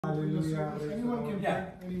Hallelujah. Anyone can Yeah.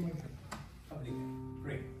 pray. Anyone can.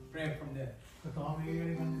 Pray from there.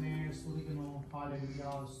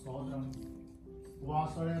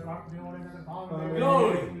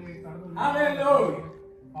 Glory. Hallelujah.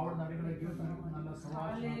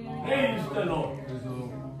 Praise the Lord.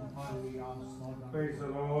 Praise the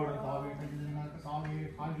Lord.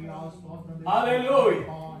 Hallelujah.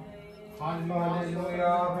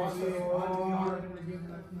 Hallelujah.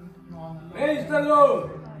 Praise the Lord.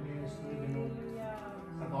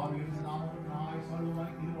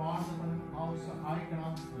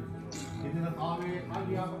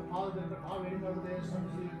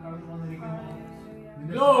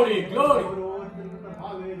 Glory, glory.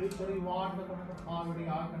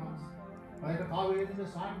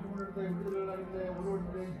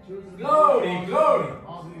 Glory, glory.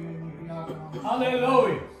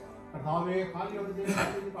 Hallelujah.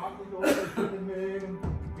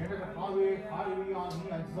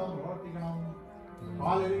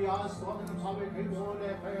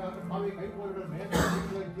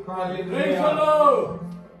 Praise the Lord.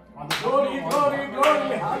 Glory, glory,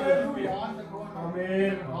 glory. Hallelujah.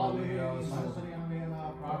 Amen.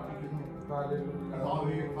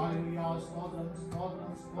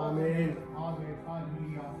 Amen.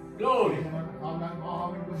 Glory.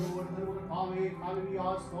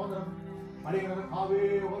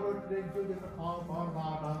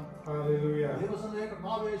 Hallelujah.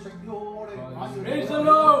 Praise the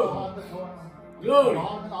Lord.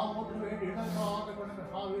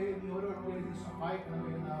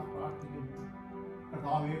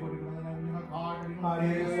 Glory.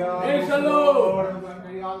 Praise the Lord.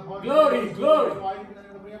 Glory, glory.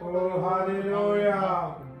 Oh,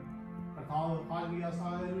 hallelujah.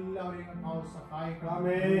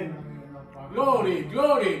 Amen. Glory,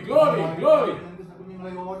 glory, glory, glory.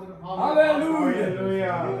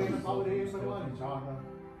 Hallelujah.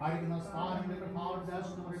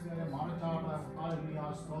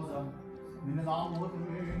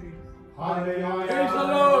 Praise the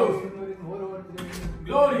Lord.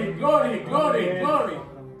 Glory, glory, glory, glory.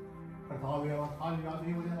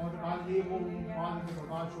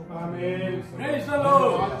 Amen. Praise the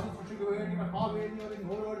Lord.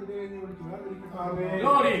 Amen.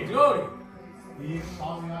 Glory, glory.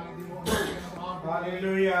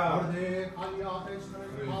 Hallelujah.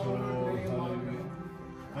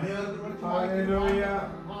 Hallelujah.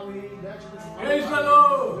 Praise the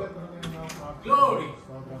Lord. Glory.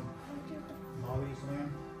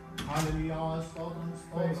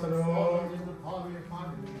 Praise the Lord.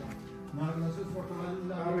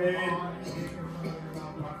 Amen. Amen.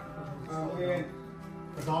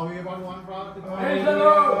 Praise the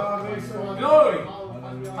Lord. Glory.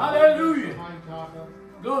 Hallelujah.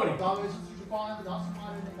 Glory.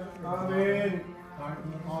 Amen.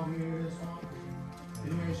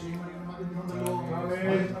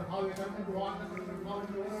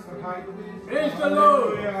 Praise the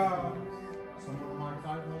Lord.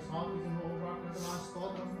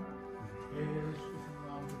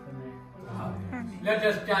 Let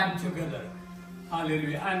us stand together.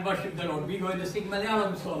 Hallelujah. And worship the Lord. We're going to sing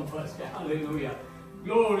Malayalam song first. Hallelujah.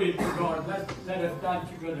 Glory to God. Let us stand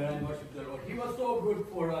together and worship the Lord. He was so good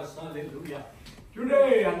for us. Hallelujah.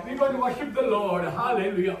 Today, we're going to worship the Lord.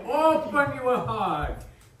 Hallelujah. Open your heart.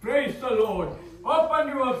 Praise the Lord. Open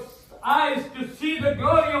your eyes to see the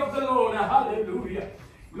glory of the Lord. Hallelujah.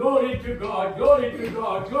 Glory to God. Glory to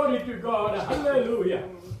God. Glory to God. Hallelujah.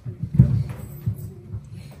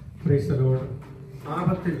 Praise the Lord.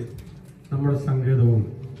 ആപത്തിൽ നമ്മുടെ സങ്കേതവും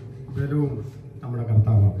ബലവും നമ്മുടെ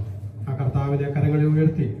കർത്താവാണ്. ആ കർത്താവിനെ കരങ്ങളെ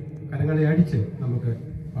ഉയർത്തി കരങ്ങളെ അടിച്ച് നമുക്ക്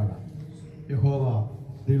പാടാം. യഹോവ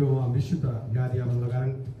ദൈവമാം വിശുദ്ധ ജാതിയാമെന്ന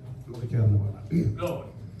കരം നമുക്ക് ചേർന്ന് പാടാം.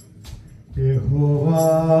 യഹോവ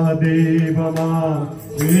ദൈവമാം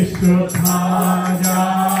വിശുദ്ധ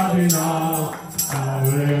ജാതിനാം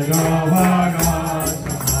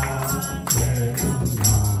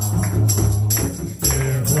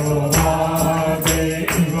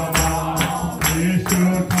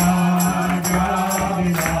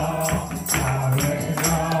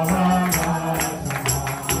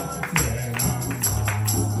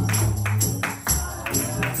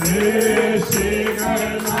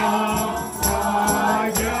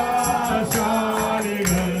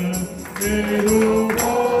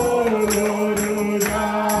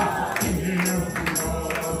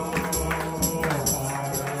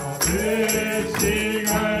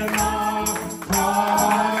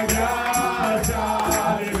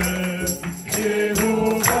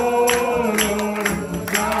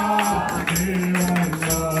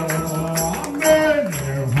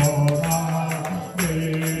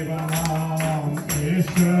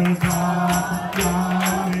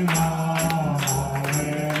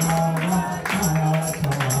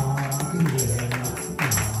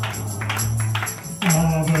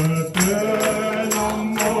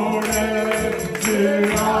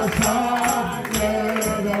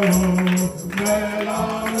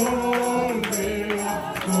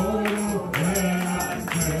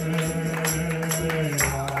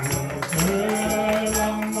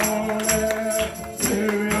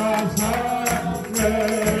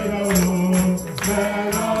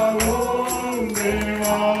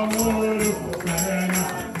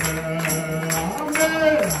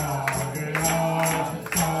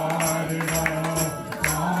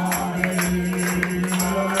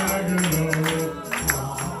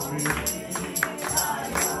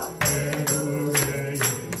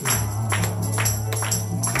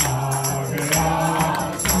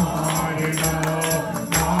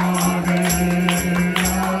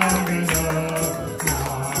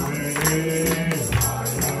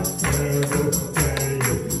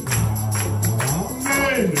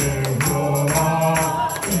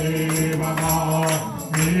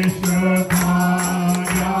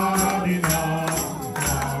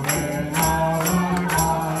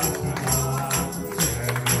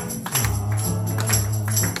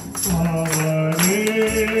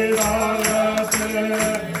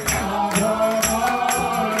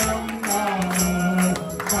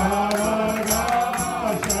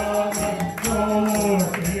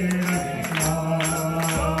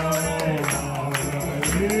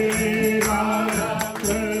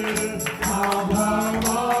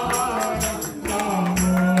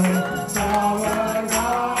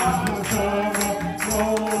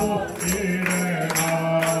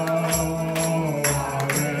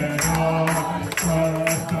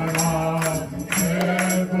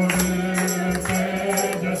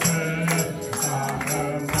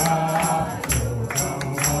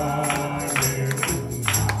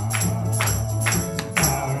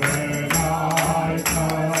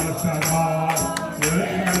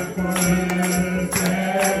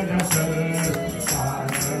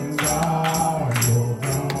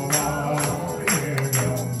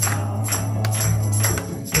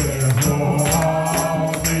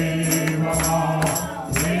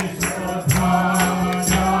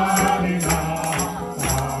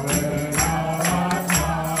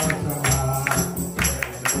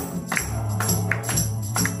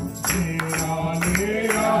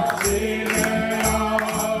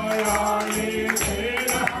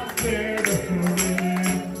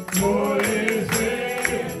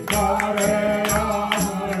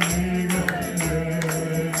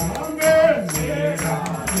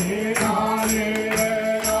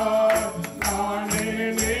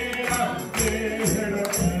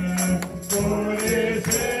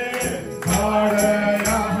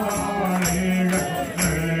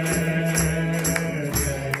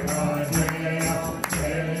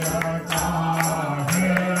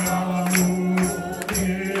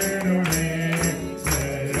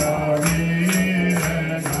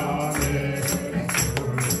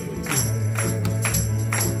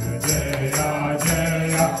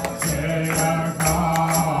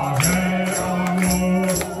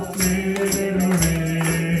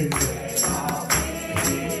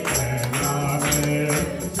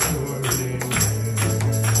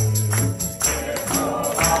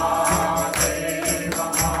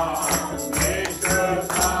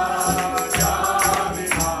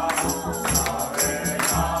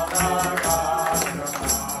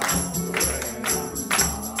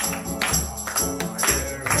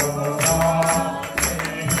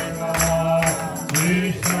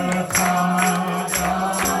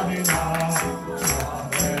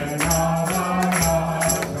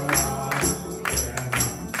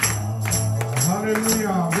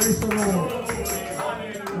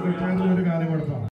ചേർന്ന ഒരു കാലം കൊടുത്താണ്.